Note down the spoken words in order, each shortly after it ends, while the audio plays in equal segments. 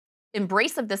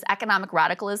embrace of this economic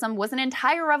radicalism was an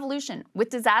entire revolution with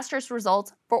disastrous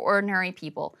results for ordinary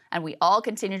people. And we all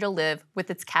continue to live with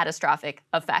its catastrophic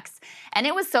effects. And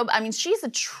it was so, I mean, she's a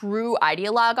true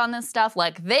ideologue on this stuff.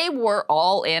 Like, they were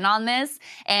all in on this.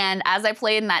 And as I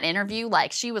played in that interview,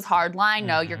 like, she was hardline.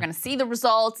 No, you're going to see the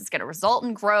results. It's going to result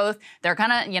in growth. They're going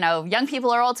to, you know, young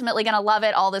people are ultimately going to love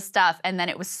it, all this stuff. And then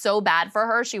it was so bad for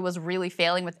her. She was really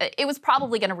failing with it. It was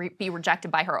probably going to be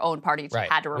rejected by her own party. She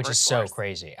had to reverse which is course. So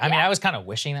crazy. I mean, I was kind of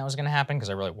wishing that was going to happen because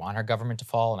I really want her government to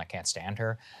fall and I can't stand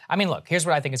her. I mean, look, here's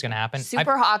what I think is going to happen.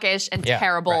 Super hawkish and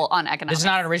terrible on economics. This is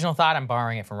not an original thought. I'm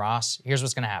borrowing it from Ross. Here's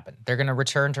what's going to happen. They're going to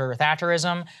return to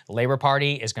Thatcherism. The Labour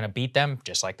Party is going to beat them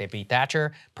just like they beat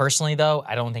Thatcher. Personally, though,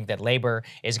 I don't think that Labour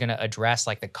is going to address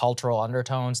like the cultural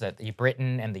undertones that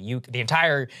Britain and the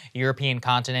entire European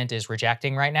continent is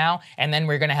rejecting right now. And then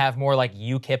we're going to have more like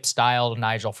UKIP-style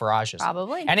Nigel Farageism.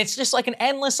 Probably. And it's just like an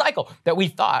endless cycle that we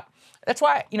thought. That's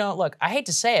why, you know, look, I hate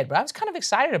to say it, but I was kind of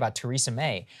excited about Theresa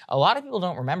May. A lot of people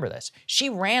don't remember this. She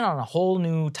ran on a whole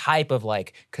new type of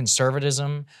like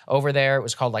conservatism over there. It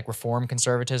was called like reform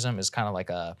conservatism. It's kind of like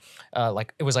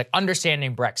it was like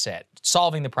understanding Brexit,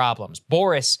 solving the problems.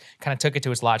 Boris kind of took it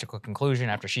to its logical conclusion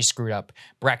after she screwed up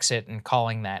Brexit and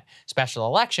calling that special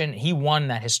election. He won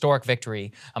that historic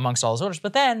victory amongst all his voters.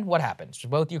 But then what happens?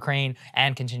 Both Ukraine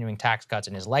and continuing tax cuts,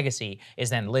 and his legacy is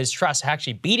then Liz Truss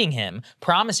actually beating him,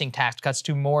 promising tax cuts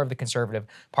to more of the Conservative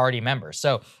Party members.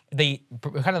 So the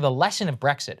kind of the lesson of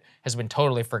Brexit has been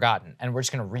totally forgotten, and we're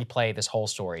just going to replay this whole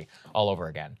story all over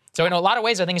again. So in a lot of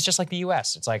ways, I think it's just like the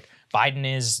U.S. It's like Biden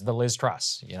is the Liz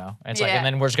Truss, you know? And it's like, and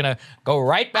then we're just going to go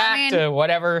right back to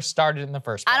whatever started in the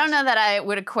first place. I don't know that I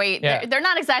would equate. They're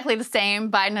not exactly the same.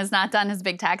 Biden has not done his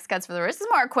big tax cuts for the rest. This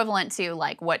is more equivalent to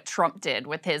like what Trump did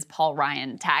with his Paul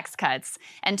Ryan tax cuts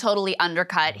and totally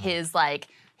undercut his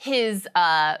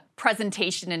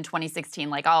presentation in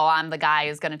 2016, like, oh, I'm the guy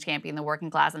who's going to champion the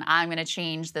working class and I'm going to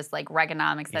change this like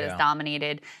Reaganomics that has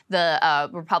dominated the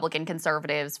Republican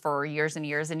conservatives for years and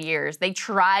years and years. They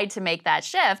tried to make that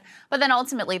shift, but then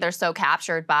ultimately they're so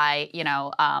captured by, you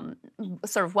know,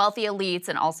 sort of wealthy elites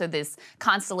and also this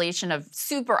constellation of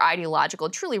super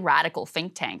ideological, truly radical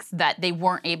think tanks that they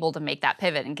weren't able to make that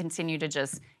pivot and continue to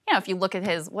just, you know, if you look at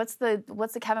his, what's the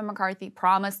Kevin McCarthy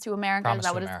Promise to America? Promise is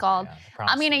that what America, it's called? Yeah,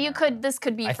 I mean, this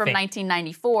could be from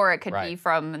 1994. It could be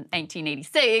from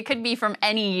 1986. It could be from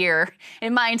any year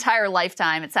in my entire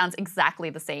lifetime. It sounds exactly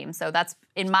the same. So that's,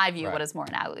 in my view, what is more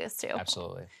analogous to.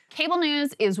 Absolutely. Cable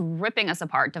news is ripping us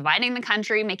apart, dividing the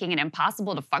country, making it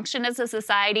impossible to function as a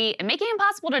society, and making it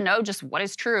impossible to know just what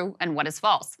is true and what is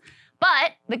false.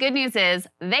 But the good news is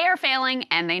they are failing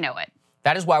and they know it.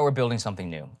 That is why we're building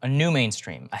something new, a new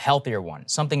mainstream, a healthier one,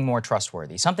 something more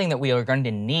trustworthy, something that we are going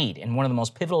to need in one of the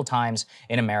most pivotal times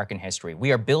in American history.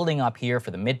 We are building up here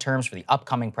for the midterms, for the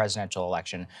upcoming presidential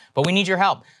election, but we need your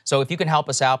help. So if you can help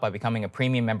us out by becoming a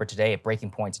premium member today at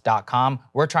breakingpoints.com,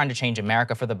 we're trying to change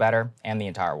America for the better and the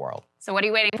entire world. So what are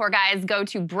you waiting for, guys? Go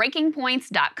to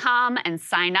breakingpoints.com and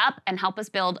sign up and help us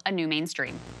build a new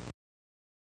mainstream.